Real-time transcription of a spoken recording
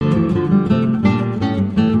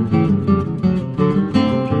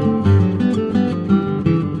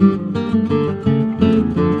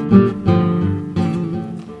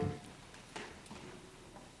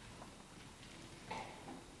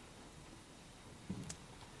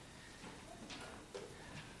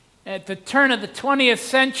At the turn of the 20th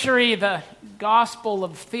century, the gospel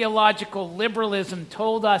of theological liberalism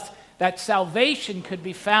told us that salvation could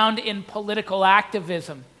be found in political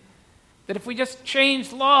activism. That if we just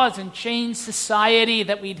changed laws and changed society,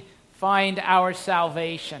 that we'd find our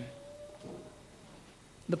salvation.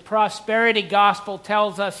 The prosperity gospel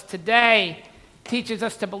tells us today, teaches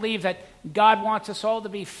us to believe that God wants us all to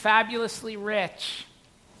be fabulously rich.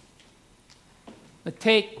 The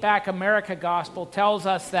Take Back America gospel tells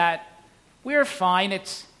us that we're fine.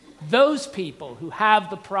 It's those people who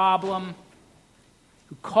have the problem,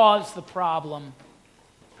 who cause the problem,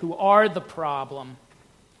 who are the problem.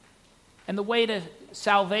 And the way to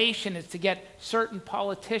salvation is to get certain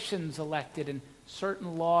politicians elected and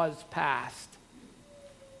certain laws passed.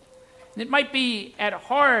 And it might be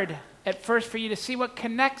hard at first for you to see what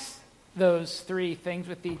connects those three things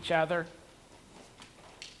with each other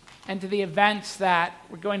and to the events that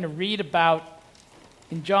we're going to read about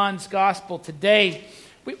in John's Gospel today.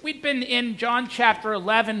 We'd been in John chapter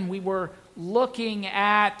 11. We were looking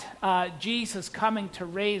at Jesus coming to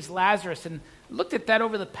raise Lazarus and looked at that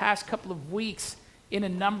over the past couple of weeks in a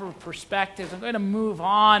number of perspectives. I'm going to move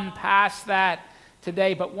on past that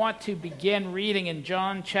today, but want to begin reading in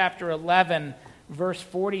John chapter 11, verse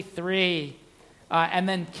 43, and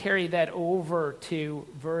then carry that over to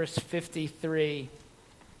verse 53.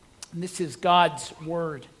 And this is God's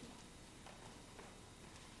word.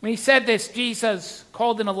 When he said this, Jesus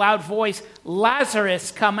called in a loud voice, "Lazarus,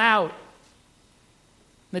 come out."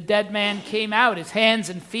 The dead man came out, his hands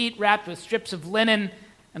and feet wrapped with strips of linen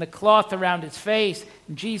and a cloth around his face.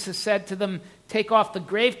 And Jesus said to them, "Take off the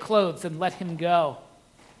grave clothes and let him go."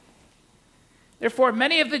 Therefore,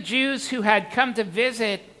 many of the Jews who had come to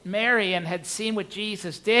visit Mary and had seen what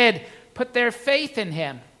Jesus did put their faith in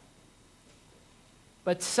him.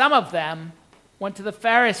 But some of them went to the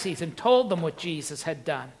Pharisees and told them what Jesus had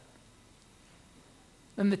done.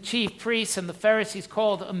 Then the chief priests and the Pharisees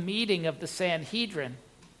called a meeting of the Sanhedrin.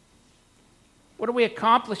 "What are we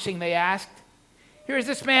accomplishing?" they asked. "Here is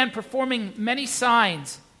this man performing many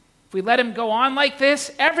signs. If we let him go on like this,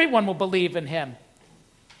 everyone will believe in him.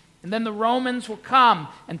 And then the Romans will come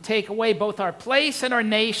and take away both our place and our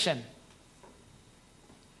nation."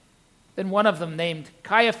 Then one of them, named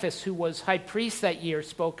Caiaphas, who was high priest that year,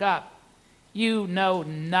 spoke up. "You know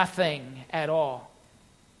nothing at all.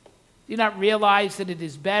 Do you not realize that it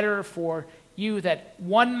is better for you that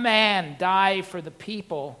one man die for the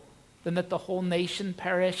people than that the whole nation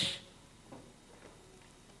perish?"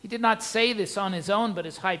 He did not say this on his own, but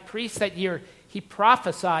as high priest that year, he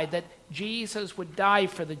prophesied that Jesus would die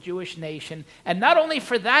for the Jewish nation, and not only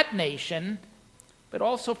for that nation, but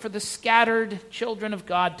also for the scattered children of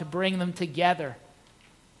God, to bring them together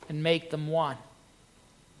and make them one.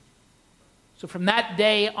 So from that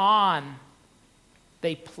day on,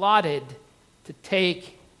 they plotted to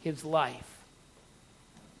take his life.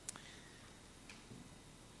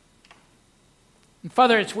 And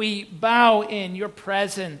Father, as we bow in your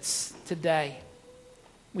presence today,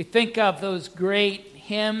 we think of those great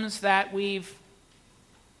hymns that we've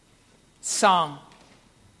sung,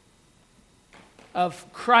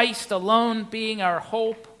 of Christ alone being our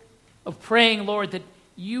hope, of praying, Lord, that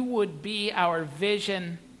you would be our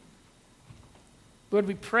vision. Lord,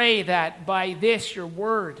 we pray that by this, your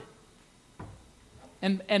word,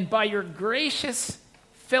 and by your gracious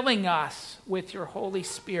filling us with your Holy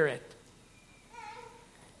Spirit,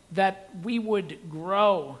 that we would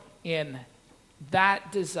grow in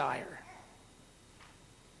that desire.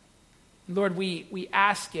 Lord, we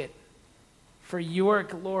ask it for your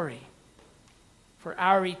glory, for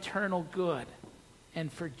our eternal good,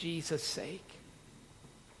 and for Jesus' sake.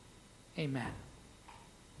 Amen.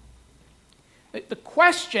 The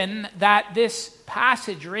question that this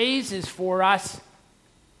passage raises for us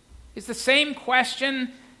is the same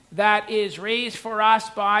question that is raised for us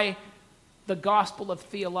by the gospel of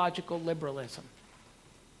theological liberalism,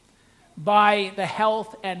 by the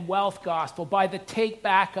health and wealth gospel, by the Take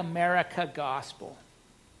Back America gospel.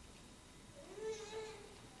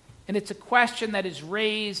 And it's a question that is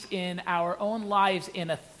raised in our own lives in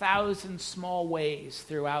 1,000 small ways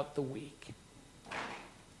throughout the week.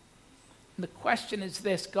 And the question is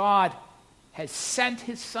this: God has sent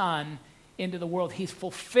his Son into the world. He's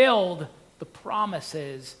fulfilled the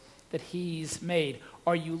promises that he's made.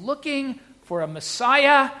 Are you looking for a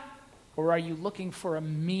Messiah, or are you looking for a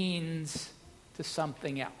means to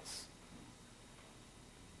something else?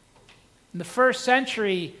 In the first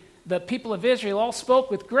century, the people of Israel all spoke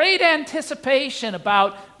with great anticipation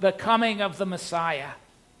about the coming of the Messiah.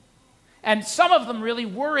 And some of them really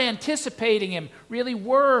were anticipating him, really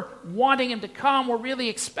were wanting him to come, were really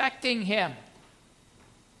expecting him.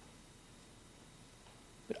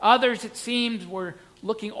 But others, it seems, were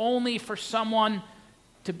looking only for someone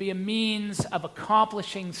to be a means of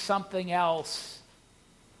accomplishing something else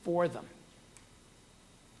for them.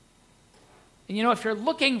 And if you're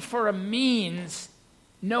looking for a means,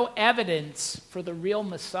 no evidence for the real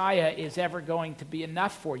Messiah is ever going to be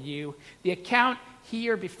enough for you. The account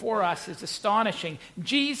here before us is astonishing.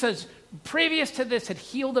 Jesus, previous to this, had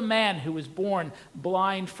healed a man who was born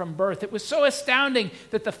blind from birth. It was so astounding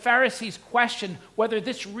that the Pharisees questioned whether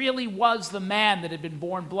this really was the man that had been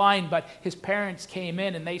born blind, but his parents came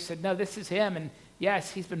in and they said, no, this is him, and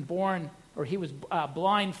yes, he's been born, or he was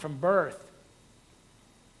blind from birth.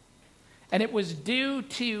 And it was due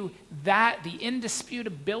to that, the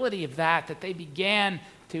indisputability of that they began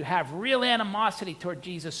to have real animosity toward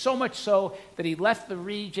Jesus, so much so that he left the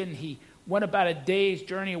region. He went about a day's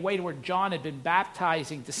journey away to where John had been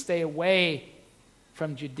baptizing to stay away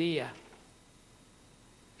from Judea.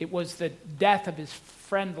 It was the death of his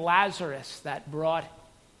friend Lazarus that brought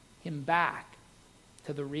him back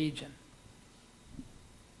to the region.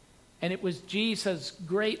 And it was Jesus'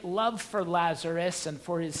 great love for Lazarus and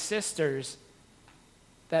for his sisters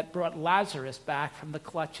that brought Lazarus back from the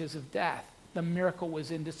clutches of death. The miracle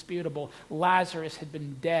was indisputable. Lazarus had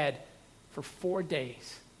been dead for 4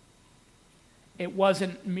 days. It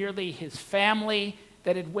wasn't merely his family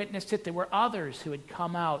that had witnessed it. There were others who had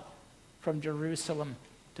come out from Jerusalem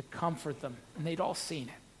to comfort them, and they'd all seen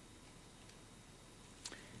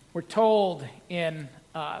it. We're told in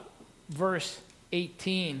verse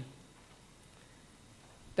 18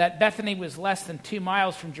 that Bethany was less than 2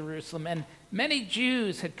 miles from Jerusalem, and many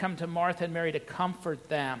Jews had come to Martha and Mary to comfort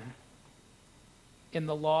them in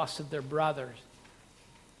the loss of their brothers.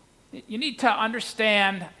 You need to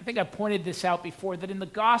understand, I think I pointed this out before, that in the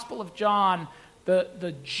Gospel of John,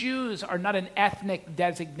 the Jews are not an ethnic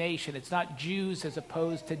designation. It's not Jews as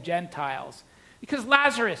opposed to Gentiles. Because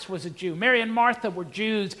Lazarus was a Jew. Mary and Martha were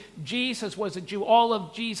Jews. Jesus was a Jew. All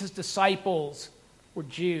of Jesus' disciples were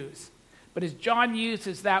Jews. But as John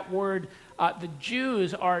uses that word, the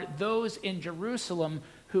Jews are those in Jerusalem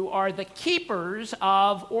who are the keepers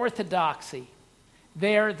of orthodoxy.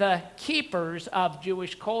 They're the keepers of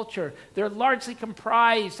Jewish culture. They're largely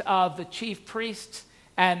comprised of the chief priests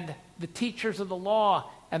and the teachers of the law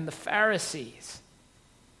and the Pharisees.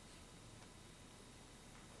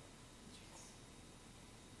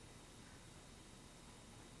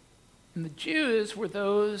 And the Jews were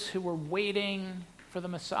those who were waiting for the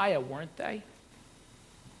Messiah, weren't they?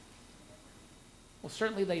 Well,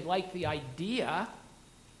 certainly they liked the idea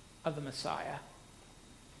of the Messiah.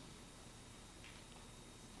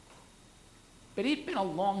 But he'd been a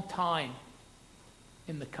long time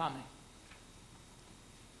in the coming.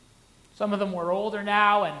 Some of them were older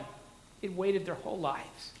now, and it waited their whole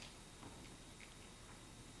lives.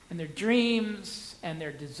 And their dreams and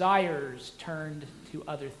their desires turned to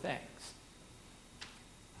other things.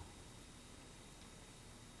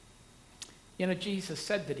 Jesus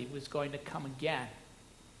said that he was going to come again.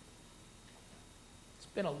 It's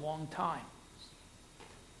been a long time.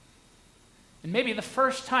 And maybe the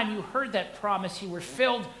first time you heard that promise, you were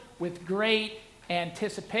filled with great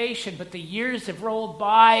anticipation, but the years have rolled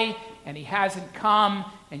by, and he hasn't come,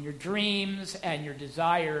 and your dreams and your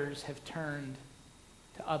desires have turned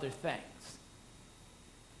to other things.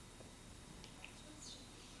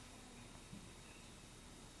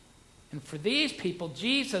 And for these people,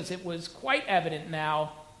 Jesus, it was quite evident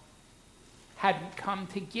now, hadn't come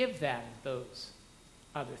to give them those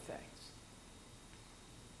other things.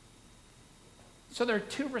 So there are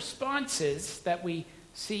two responses that we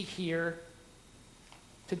see here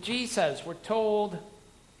to Jesus. We're told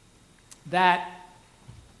that,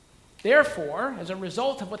 therefore, as a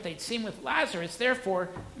result of what they'd seen with Lazarus, therefore,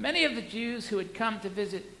 many of the Jews who had come to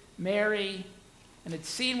visit Mary and had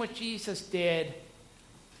seen what Jesus did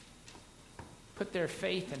put their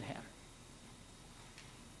faith in him.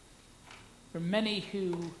 There were many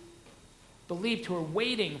who believed, who were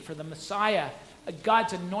waiting for the Messiah,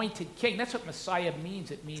 God's anointed king. That's what Messiah means.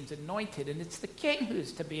 It means anointed, and it's the king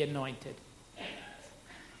who's to be anointed.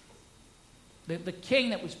 The king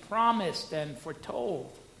that was promised and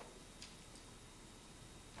foretold.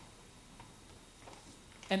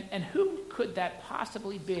 And who could that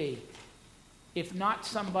possibly be if not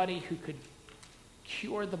somebody who could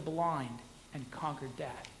cure the blind and conquer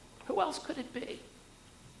death? Who else could it be?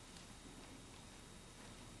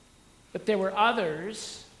 But there were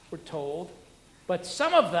others, we're told, but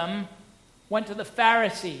some of them went to the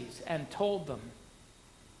Pharisees and told them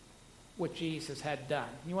what Jesus had done.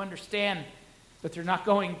 You understand that they're not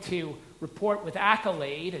going to report with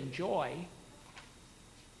accolade and joy.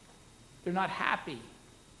 They're not happy.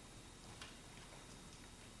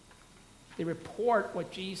 They report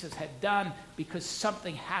what Jesus had done because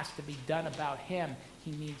something has to be done about him.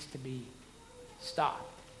 He needs to be stopped.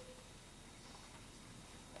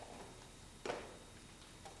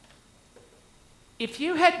 If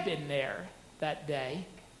you had been there that day,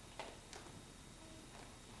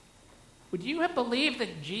 would you have believed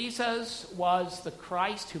that Jesus was the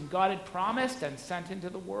Christ whom God had promised and sent into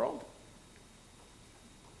the world?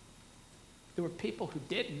 There were people who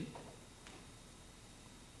didn't.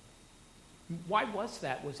 Why was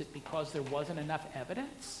that? Was it because there wasn't enough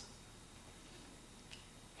evidence?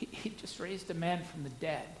 He just raised a man from the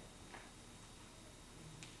dead.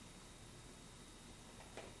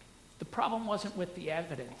 The problem wasn't with the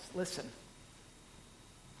evidence. Listen,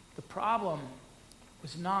 the problem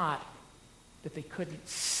was not that they couldn't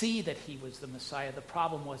see that he was the Messiah. The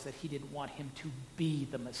problem was that he didn't want him to be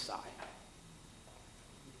the Messiah.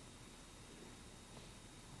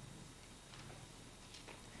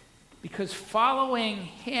 Because following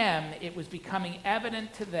him, it was becoming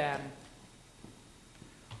evident to them,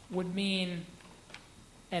 would mean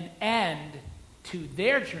an end to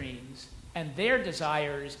their dreams and their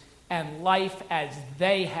desires and life as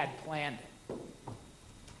they had planned it.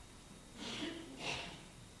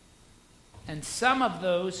 And some of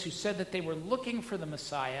those who said that they were looking for the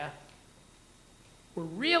Messiah were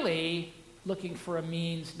really looking for a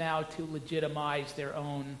means now to legitimize their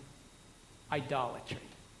own idolatry.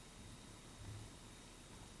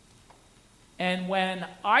 And when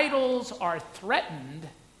idols are threatened,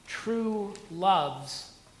 true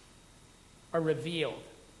loves are revealed.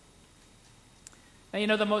 Now, you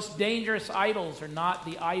know, the most dangerous idols are not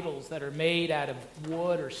the idols that are made out of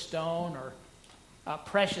wood or stone or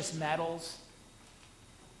precious metals.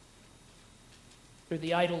 They're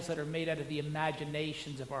the idols that are made out of the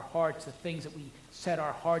imaginations of our hearts, the things that we set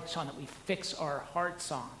our hearts on, that we fix our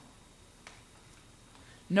hearts on.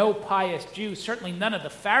 No pious Jew, certainly none of the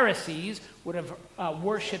Pharisees, would have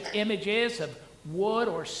worshipped images of wood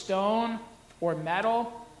or stone or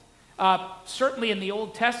metal. Certainly in the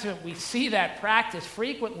Old Testament, we see that practice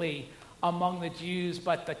frequently among the Jews,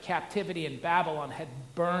 but the captivity in Babylon had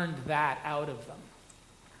burned that out of them.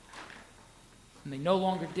 And they no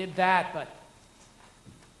longer did that, but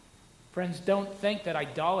friends, don't think that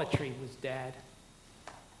idolatry was dead.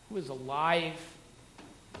 It was alive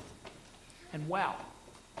and well.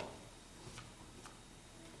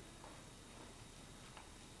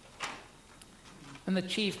 And the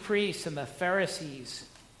chief priests and the Pharisees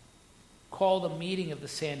called a meeting of the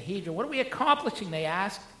Sanhedrin. What are we accomplishing, they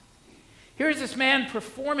asked. Here's this man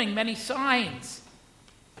performing many signs.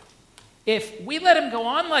 If we let him go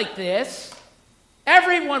on like this,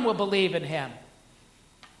 everyone will believe in him.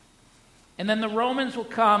 And then the Romans will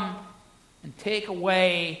come and take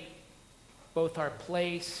away both our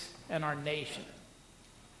place and our nation.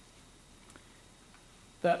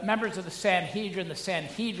 The members of the Sanhedrin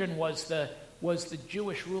was the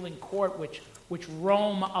Jewish ruling court which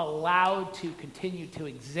Rome allowed to continue to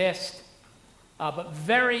exist, but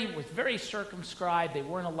was very circumscribed. They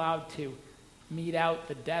weren't allowed to mete out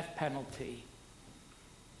the death penalty.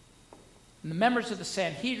 And the members of the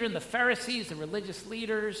Sanhedrin, the Pharisees, the religious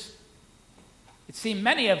leaders, it seemed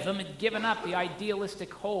many of them had given up the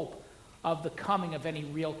idealistic hope of the coming of any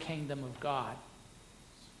real kingdom of God.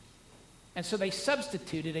 And so they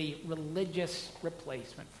substituted a religious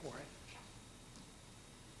replacement for it.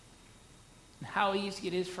 And how easy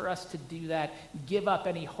it is for us to do that, give up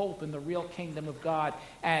any hope in the real kingdom of God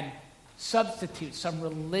and substitute some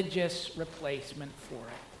religious replacement for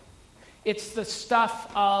it. It's the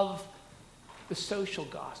stuff of the social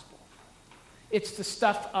gospel. It's the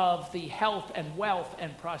stuff of the health and wealth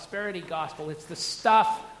and prosperity gospel. It's the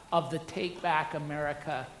stuff of the Take Back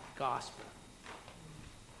America gospel.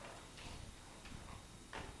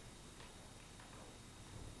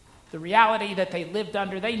 The reality that they lived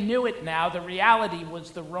under, they knew it now. The reality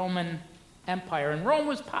was the Roman Empire. And Rome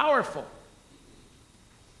was powerful.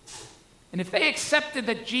 And if they accepted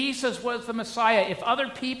that Jesus was the Messiah, if other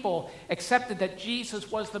people accepted that Jesus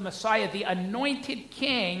was the Messiah, the anointed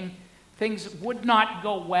king, things would not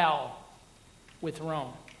go well with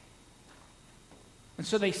Rome. And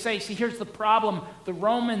so they say, see, here's the problem. The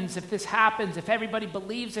Romans, if this happens, if everybody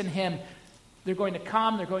believes in him, they're going to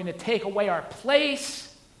come, they're going to take away our place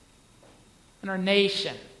and our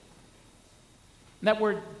nation. And that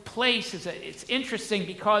word place, it's interesting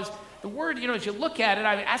because the word, as you look at it,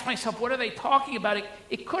 I ask myself, what are they talking about?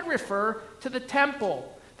 It could refer to the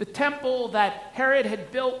temple. The temple that Herod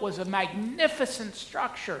had built was a magnificent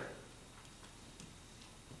structure.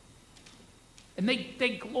 And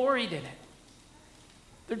they gloried in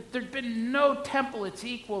it. There'd been no temple its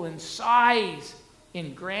equal in size,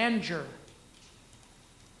 in grandeur,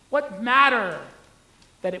 What matter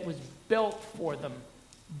that it was built for them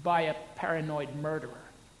by a paranoid murderer?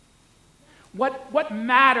 What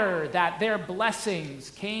matter that their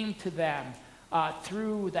blessings came to them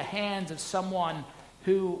through the hands of someone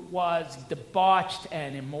who was debauched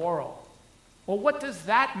and immoral? Well, what does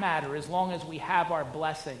that matter as long as we have our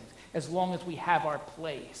blessings, as long as we have our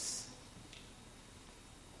place?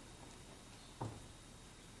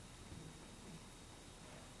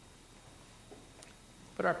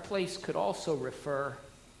 But our place could also refer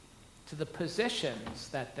to the positions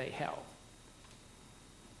that they held.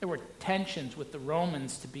 There were tensions with the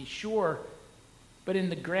Romans, to be sure, but in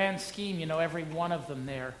the grand scheme, every one of them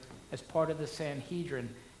there, as part of the Sanhedrin,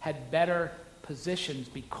 had better positions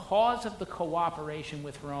because of the cooperation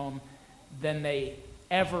with Rome than they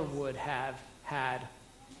ever would have had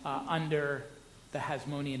under the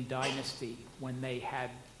Hasmonean dynasty when they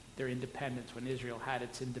had their independence, when Israel had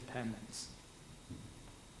its independence.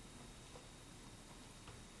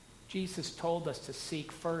 Jesus told us to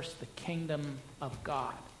seek first the kingdom of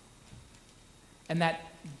God, and that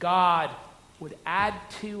God would add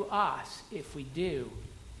to us, if we do,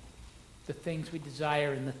 the things we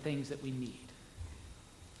desire and the things that we need.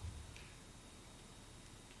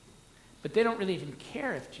 But they don't really even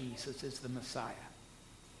care if Jesus is the Messiah.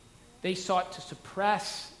 They sought to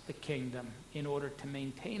suppress the kingdom in order to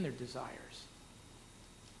maintain their desires.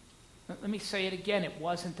 Let me say it again. It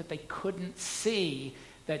wasn't that they couldn't see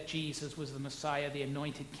that Jesus was the Messiah, the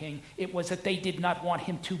anointed king. It was that they did not want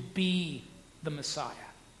him to be the Messiah.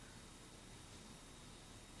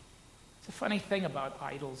 It's a funny thing about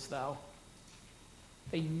idols, though.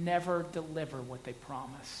 They never deliver what they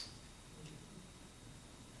promise.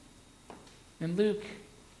 In Luke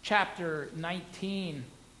chapter 19,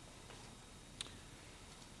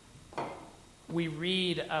 we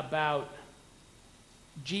read about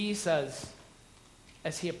Jesus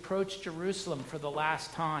as he approached Jerusalem for the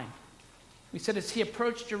last time. We said as he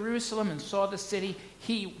approached Jerusalem and saw the city,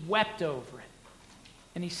 he wept over it.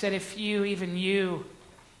 And he said, if you, even you,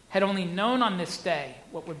 had only known on this day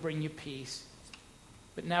what would bring you peace,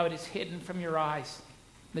 but now it is hidden from your eyes.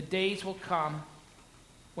 The days will come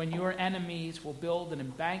when your enemies will build an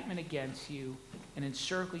embankment against you and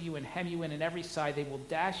encircle you and hem you in on every side. They will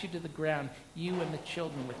dash you to the ground, you and the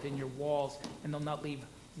children within your walls, and they'll not leave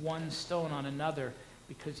one stone on another,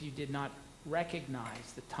 because you did not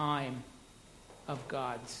recognize the time of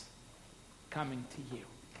God's coming to you.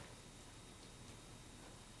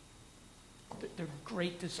 Their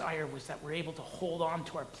great desire was that we're able to hold on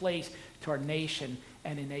to our place, to our nation,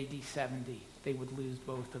 and in AD 70, they would lose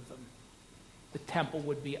both of them. The temple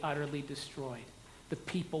would be utterly destroyed. The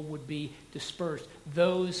people would be dispersed.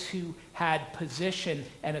 Those who had position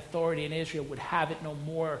and authority in Israel would have it no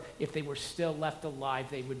more. If they were still left alive,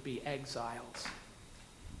 they would be exiles.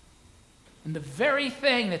 And the very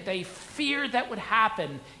thing that they feared that would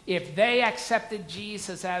happen if they accepted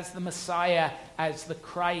Jesus as the Messiah, as the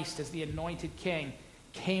Christ, as the anointed king,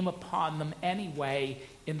 came upon them anyway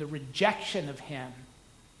in the rejection of him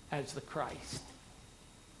as the Christ.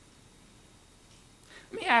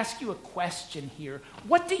 Let me ask you a question here.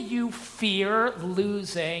 What do you fear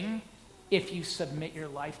losing if you submit your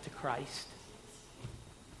life to Christ?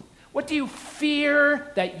 What do you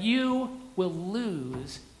fear that you will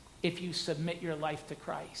lose if you submit your life to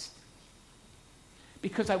Christ?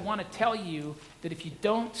 Because I want to tell you that if you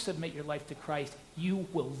don't submit your life to Christ, you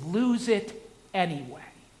will lose it anyway.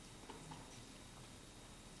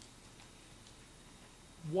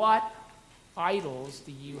 What idols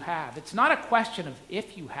do you have? It's not a question of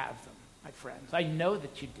if you have them, my friends. I know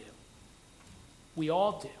that you do. We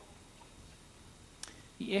all do.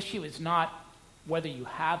 The issue is not whether you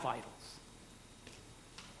have idols.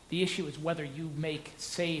 The issue is whether you make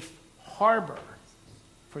safe harbor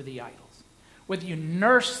for the idols, whether you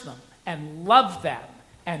nurse them and love them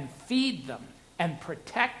and feed them and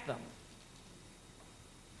protect them.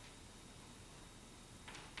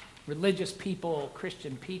 Religious people,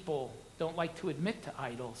 Christian people, don't like to admit to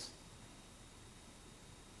idols,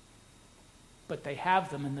 but they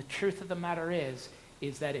have them, and the truth of the matter is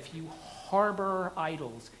that if you harbor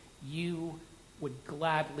idols, you would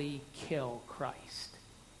gladly kill Christ.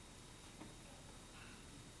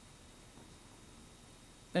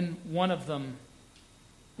 Then one of them,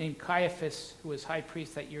 named Caiaphas, who was high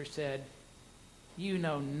priest that year, said, "You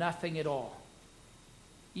know nothing at all.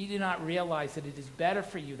 You do not realize that it is better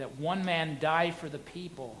for you that one man die for the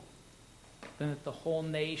people than that the whole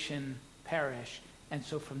nation perish." And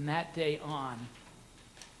so from that day on,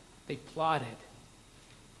 they plotted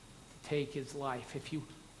to take his life. If you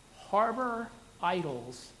harbor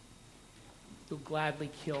idols, you'll gladly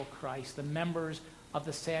kill Christ. The members of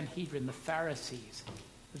the Sanhedrin, the Pharisees.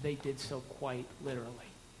 They did so quite literally.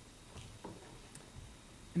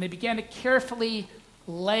 And they began to carefully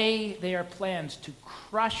lay their plans to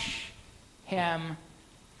crush him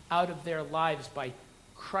out of their lives by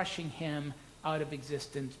crushing him out of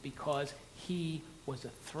existence because he was a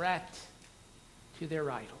threat to their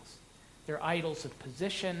idols of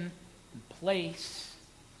position and place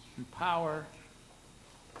and power.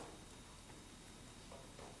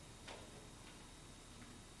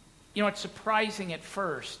 You know, it's surprising at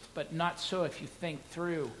first, but not so if you think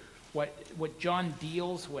through what John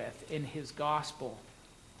deals with in his gospel.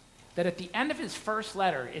 That at the end of his first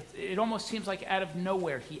letter, it almost seems like out of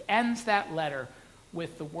nowhere, he ends that letter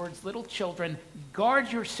with the words, "Little children, guard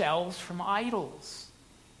yourselves from idols."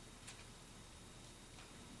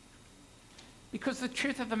 Because the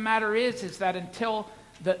truth of the matter is that until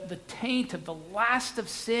the taint of the last of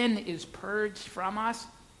sin is purged from us,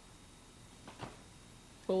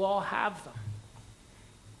 we'll all have them.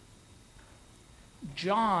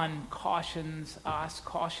 John cautions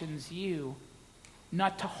you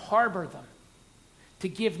not to harbor them, to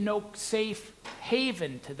give no safe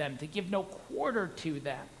haven to them, to give no quarter to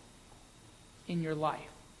them in your life.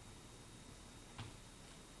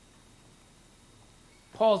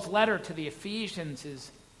 Paul's letter to the Ephesians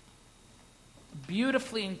is a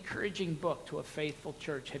beautifully encouraging book to a faithful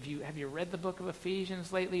church. Have you read the book of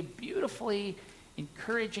Ephesians lately? Beautifully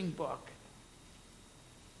encouraging book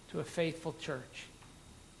to a faithful church.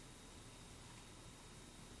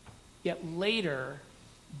 Yet later,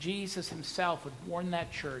 Jesus himself would warn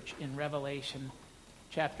that church in Revelation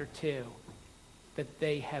chapter 2 that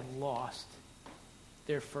they had lost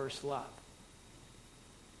their first love.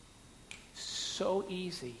 So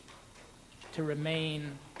easy to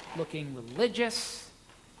remain looking religious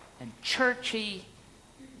and churchy.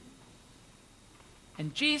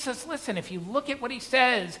 And Jesus, listen, if you look at what he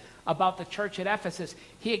says about the church at Ephesus,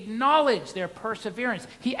 he acknowledged their perseverance.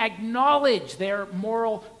 He acknowledged their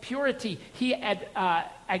moral purity. He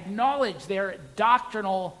acknowledged their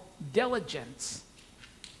doctrinal diligence.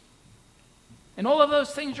 And all of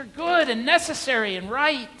those things are good and necessary and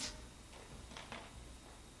right.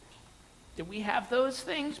 Do we have those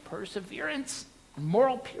things? Perseverance and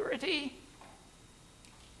moral purity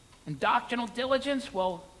and doctrinal diligence?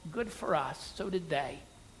 Well, good for us. So did they.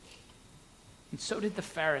 And so did the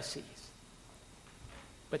Pharisees.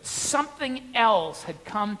 But something else had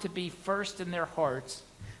come to be first in their hearts.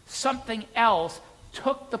 Something else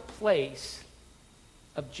took the place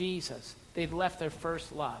of Jesus. They'd left their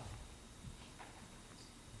first love.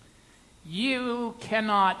 You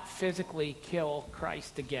cannot physically kill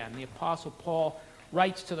Christ again. The Apostle Paul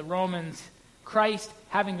writes to the Romans, Christ,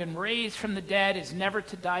 having been raised from the dead, is never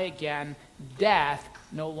to die again. Death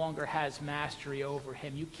no longer has mastery over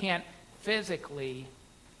him. You can't physically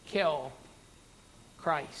kill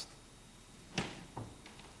Christ.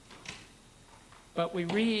 But we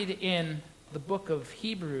read in the book of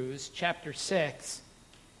Hebrews, chapter 6,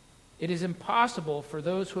 it is impossible for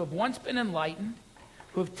those who have once been enlightened,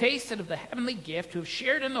 who have tasted of the heavenly gift, who have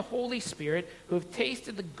shared in the Holy Spirit, who have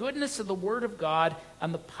tasted the goodness of the Word of God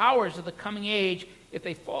and the powers of the coming age, if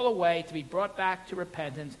they fall away, to be brought back to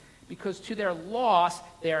repentance, because to their loss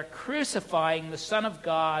they are crucifying the Son of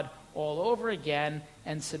God all over again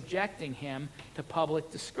and subjecting him to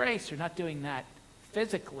public disgrace. They're not doing that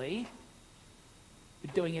physically.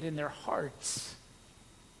 They're doing it in their hearts.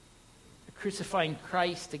 They're crucifying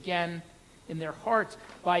Christ again in their hearts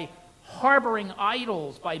by harboring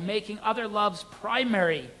idols, by making other loves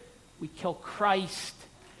primary. We kill Christ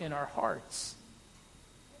in our hearts.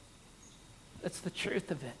 That's the truth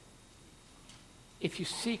of it. If you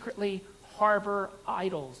secretly harbor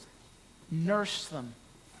idols, nurse them,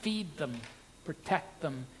 feed them, protect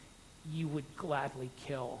them, you would gladly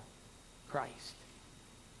kill Christ.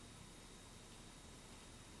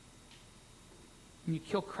 And you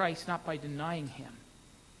kill Christ not by denying him,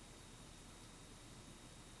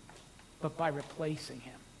 but by replacing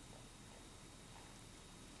him.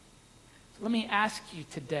 So let me ask you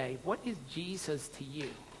today, what is Jesus to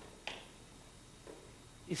you?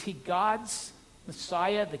 Is he God's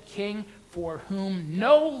Messiah, the King, for whom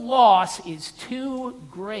no loss is too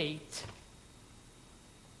great?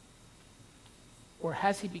 Or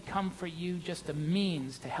has he become for you just a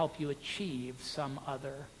means to help you achieve some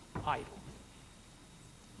other idol?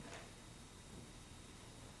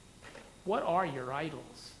 What are your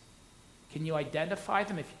idols? Can you identify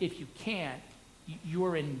them? If you can't,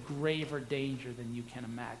 you're in graver danger than you can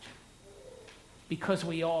imagine. Because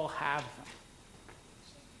we all have them.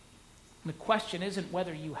 And the question isn't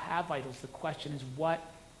whether you have idols. The question is, what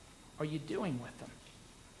are you doing with them?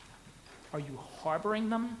 Are you harboring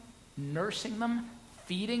them, nursing them,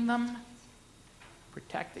 feeding them,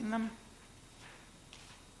 protecting them?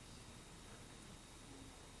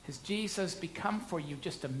 Has Jesus become for you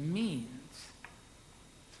just a means?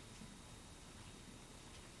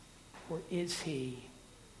 Or is he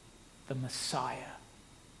the Messiah,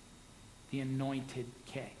 the anointed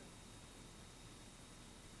king?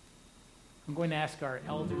 I'm going to ask our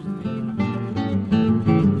elders to